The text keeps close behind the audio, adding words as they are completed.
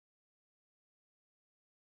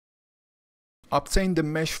Obtain the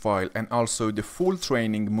mesh file and also the full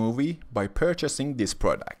training movie by purchasing this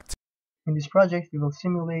product. In this project, we will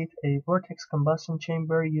simulate a vortex combustion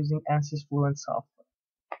chamber using ANSYS FLUENT software.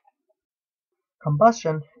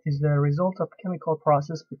 Combustion is the result of chemical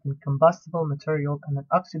process between combustible material and an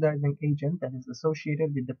oxidizing agent that is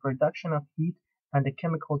associated with the production of heat and the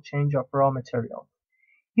chemical change of raw material.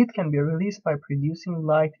 Heat can be released by producing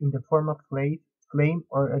light in the form of flame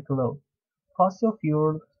or a glow. Fossil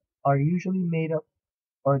fuels are usually made of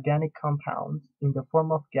organic compounds in the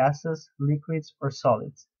form of gases, liquids, or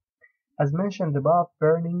solids. As mentioned above,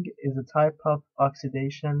 burning is a type of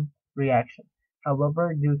oxidation reaction.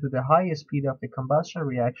 However, due to the high speed of the combustion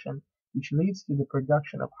reaction, which leads to the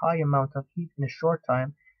production of high amount of heat in a short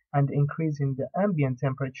time and the increase in the ambient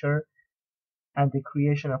temperature and the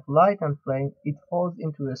creation of light and flame, it falls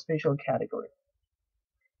into a special category.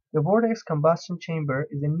 The vortex combustion chamber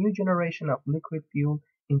is a new generation of liquid-fueled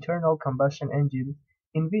internal combustion engine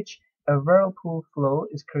in which a whirlpool flow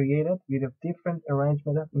is created with a different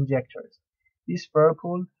arrangement of injectors. This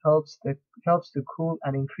whirlpool helps to cool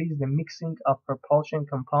and increase the mixing of propulsion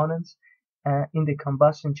components in the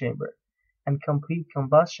combustion chamber, and complete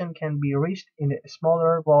combustion can be reached in a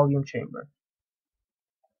smaller volume chamber.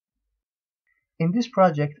 In this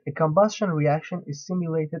project, a combustion reaction is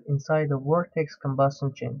simulated inside the vortex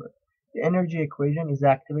combustion chamber. The energy equation is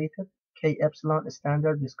activated. K-epsilon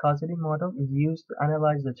Standard viscosity model is used to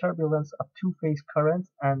analyze the turbulence of two-phase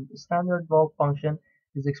currents, and the standard Volt function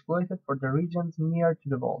is exploited for the regions near to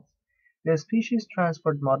the volts. The species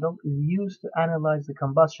transport model is used to analyze the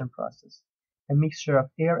combustion process. A mixture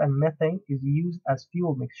of air and methane is used as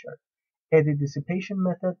fuel mixture. Eddy-Dissipation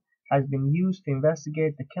method has been used to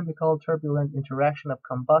investigate the chemical-turbulent interaction of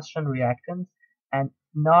combustion reactants, and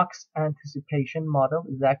NOx anticipation model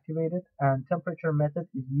is activated, and temperature method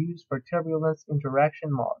is used for turbulence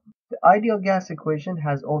interaction model. The ideal gas equation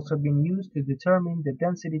has also been used to determine the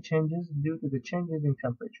density changes due to the changes in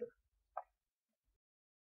temperature.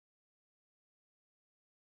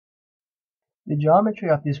 The geometry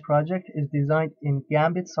of this project is designed in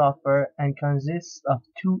Gambit software and consists of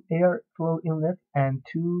 2 air flow inlets and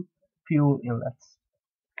 2 fuel inlets.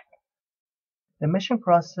 The meshing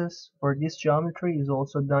process for this geometry is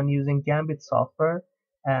also done using Gambit software,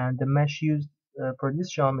 and the mesh used for this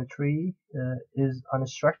geometry is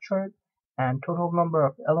unstructured, and total number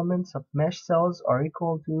of elements of mesh cells are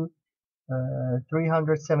equal to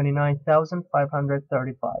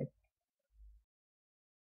 379,535.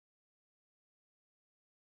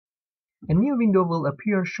 A new window will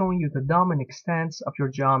appear showing you the dome and extents of your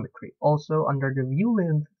geometry. Also, under the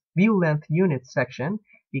view length unit section,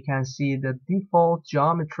 you can see the default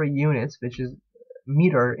geometry units, which is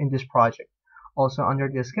meter in this project. Also, under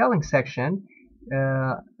the scaling section,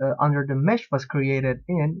 under the mesh was created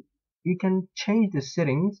in, you can change the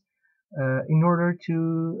settings in order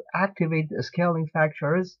to activate the scaling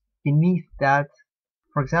factors beneath that.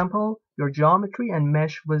 For example, your geometry and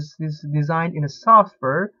mesh was designed in a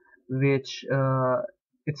software which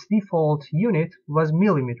its default unit was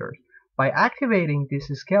millimeters. By activating these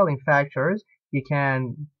scaling factors, you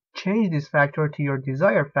can change this factor to your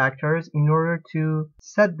desired factors in order to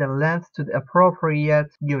set the length to the appropriate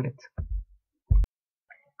unit.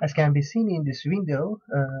 As can be seen in this window,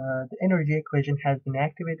 the energy equation has been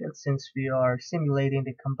activated since we are simulating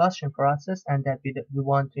the combustion process and that we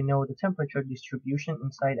want to know the temperature distribution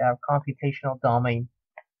inside our computational domain.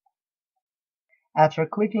 After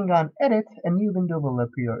clicking on Edit, a new window will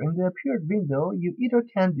appear. In the appeared window, you either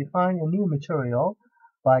can define a new material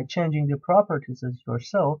by changing the properties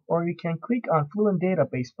yourself, or you can click on Fluent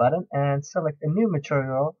Database button and select a new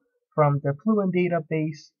material from the Fluent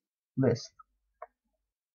Database list.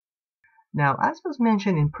 Now, as was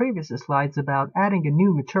mentioned in previous slides about adding a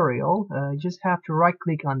new material, you just have to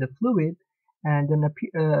right-click on the fluid and then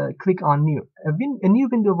click on New. A new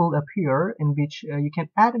window will appear in which you can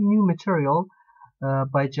add a new material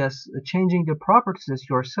by just changing the properties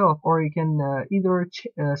yourself, or you can either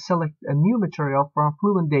select a new material from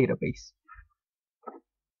Fluent Database.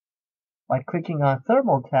 By clicking on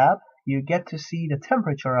Thermal tab, you get to see the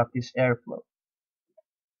temperature of this airflow.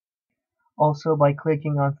 Also, by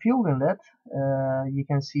clicking on Fuel Inlet, you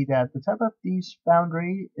can see that the type of this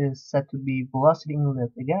boundary is set to be Velocity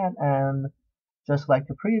Inlet again, and just like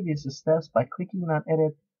the previous steps, by clicking on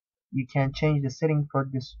Edit, you can change the setting for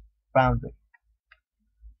this boundary.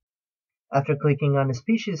 After clicking on the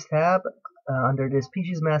Species tab, under the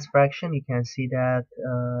Species Mass Fraction, you can see that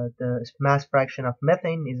the mass fraction of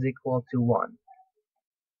methane is equal to 1.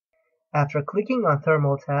 After clicking on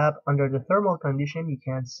Thermal tab, under the Thermal Condition, you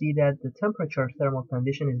can see that the temperature thermal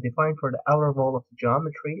condition is defined for the outer wall of the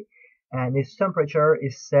geometry, and its temperature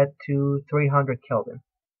is set to 300 Kelvin.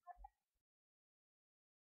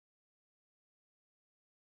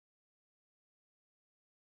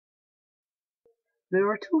 There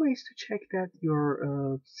are two ways to check that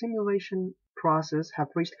your simulation process have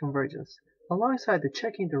reached convergence. Alongside the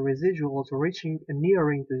checking the residuals reaching and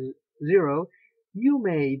nearing the zero, you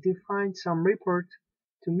may define some report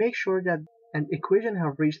to make sure that an equation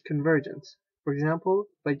have reached convergence. For example,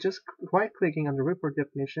 by just right-clicking on the report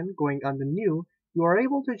definition, going on the new, you are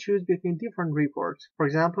able to choose between different reports. For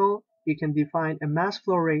example, you can define a mass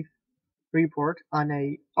flow rate report on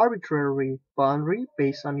a arbitrary boundary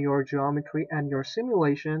based on your geometry and your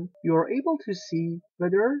simulation. You are able to see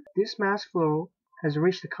whether this mass flow has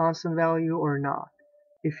reached a constant value or not.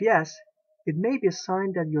 If yes, it may be a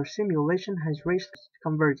sign that your simulation has reached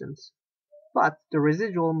convergence, but the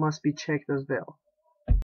residual must be checked as well.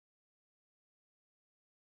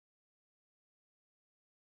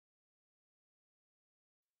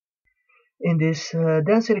 In this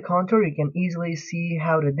density contour, you can easily see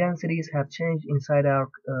how the densities have changed inside our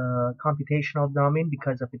computational domain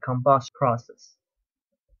because of the combustion process.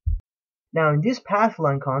 Now in this path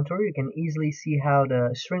line contour, you can easily see how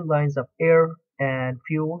the string lines of air and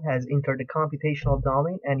fuel has entered the computational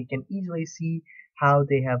domain, and you can easily see how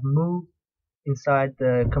they have moved inside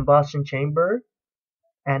the combustion chamber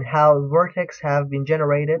and how vortex have been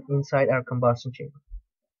generated inside our combustion chamber.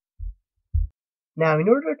 Now, in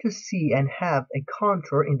order to see and have a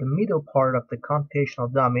contour in the middle part of the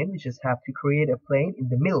computational domain, we just have to create a plane in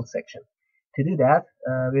the middle section. To do that,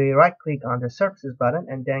 we right-click on the Surfaces button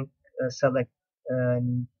and then select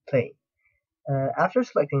Plane. After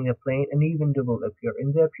selecting the plane, a new window will appear.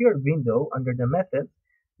 In the Appear window, under the Method,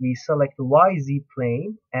 we select the YZ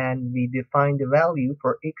plane and we define the value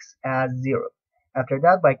for X as 0. After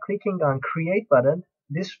that, by clicking on Create button,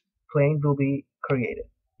 this plane will be created.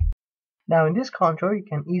 Now in this contour, you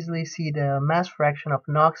can easily see the mass fraction of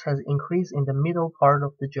NOx has increased in the middle part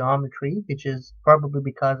of the geometry, which is probably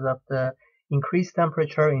because of the increased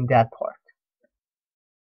temperature in that part.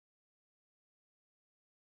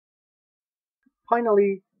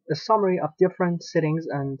 Finally, a summary of different settings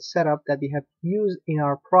and setup that we have used in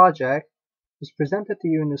our project is presented to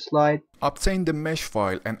you in the slide. Obtain the mesh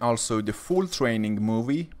file and also the full training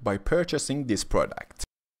movie by purchasing this product.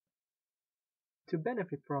 To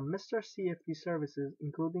benefit from MR-CFD services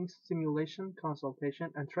including simulation,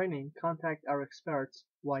 consultation, and training, contact our experts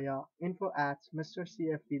via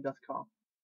info@mrcfd.com.